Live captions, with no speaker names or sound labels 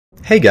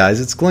Hey guys,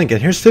 it's Glink,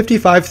 and here's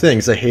 55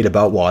 things I hate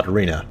about WoD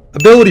Arena.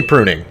 Ability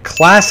pruning,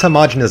 class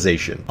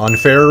homogenization,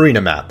 unfair arena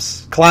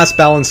maps, class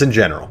balance in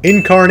general,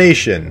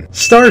 incarnation,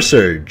 star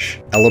surge,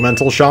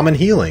 elemental shaman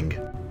healing,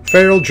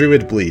 feral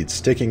druid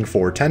bleeds, ticking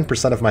for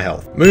 10% of my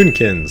health,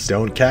 moonkins,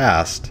 don't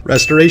cast,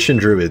 restoration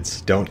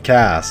druids, don't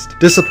cast,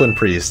 discipline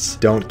priests,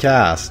 don't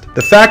cast,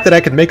 the fact that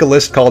I could make a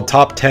list called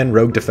top 10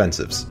 rogue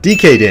defensives,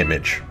 DK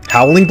damage,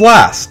 Howling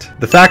Blast,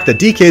 the fact that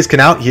DKs can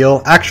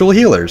out-heal actual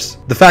healers,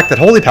 the fact that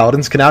Holy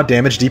Paladins can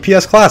out-damage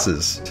DPS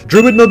classes,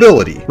 Druid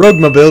Mobility, Rogue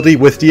Mobility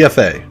with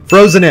DFA,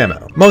 Frozen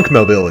Ammo, Monk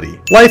Mobility,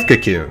 Life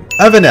Cocoon,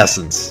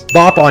 Evanescence,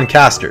 Bop on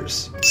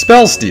Casters,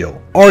 Spell Steal,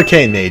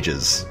 Arcane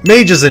Mages,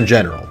 Mages in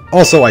general,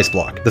 also Ice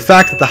Block, the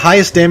fact that the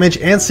highest damage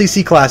and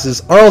CC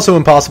classes are also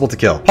impossible to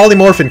kill,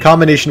 Polymorph in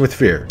combination with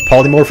Fear,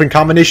 Polymorph in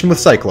combination with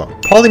Cyclone,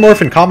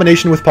 Polymorph in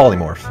combination with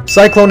Polymorph,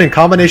 Cyclone in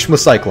combination with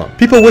Cyclone,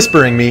 people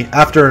whispering me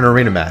after an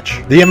arena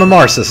match, the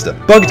MMR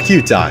system, bugged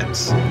queue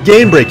times,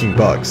 game-breaking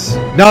bugs,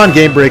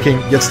 non-game-breaking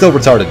yet still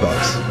retarded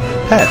bugs,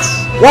 pets.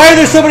 Why are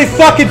there so many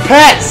fucking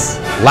pets?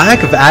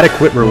 Lack of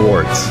adequate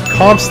rewards,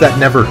 comps that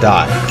never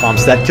die,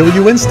 comps that kill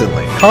you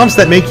instantly, comps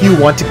that make you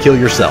want to kill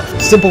yourself,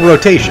 simple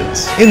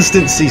rotations,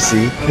 instant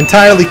CC,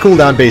 entirely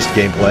cooldown based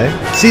gameplay,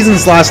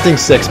 seasons lasting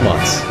 6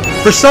 months.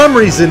 For some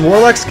reason,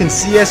 Warlocks can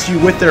CS you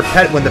with their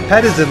pet when the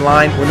pet is in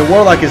line, when the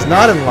Warlock is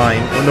not in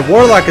line, when the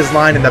Warlock is in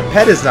line and the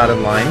pet is not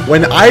in line,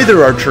 when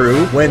either are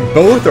true, when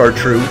both are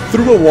true,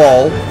 through a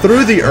wall,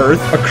 through the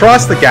earth,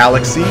 across the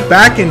galaxy,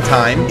 back in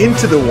time,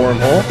 into the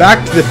wormhole,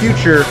 back to the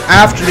future,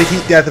 after the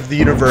heat death of the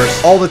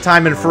universe, all the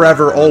time and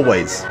forever,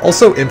 always.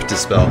 Also Imp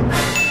Dispel.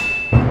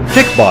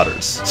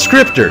 Kickbotters,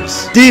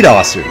 scripters,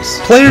 DDoSers,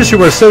 players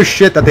who are so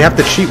shit that they have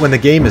to cheat when the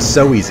game is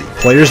so easy,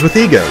 players with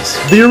egos,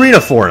 the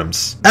arena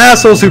forums,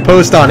 assholes who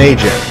post on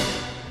AJ.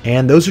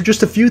 And those are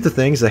just a few of the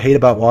things I hate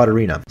about WoD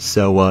Arena.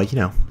 So, I'll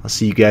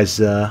see you guys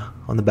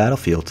on the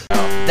battlefield.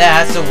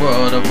 That's the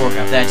World of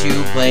Warcraft that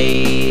you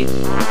played.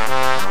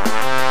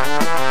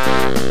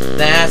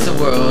 That's the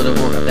World of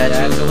Warcraft that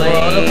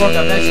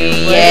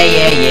you played.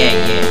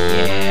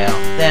 Yeah.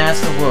 That's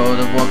the World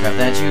of Warcraft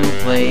that you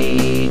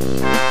played.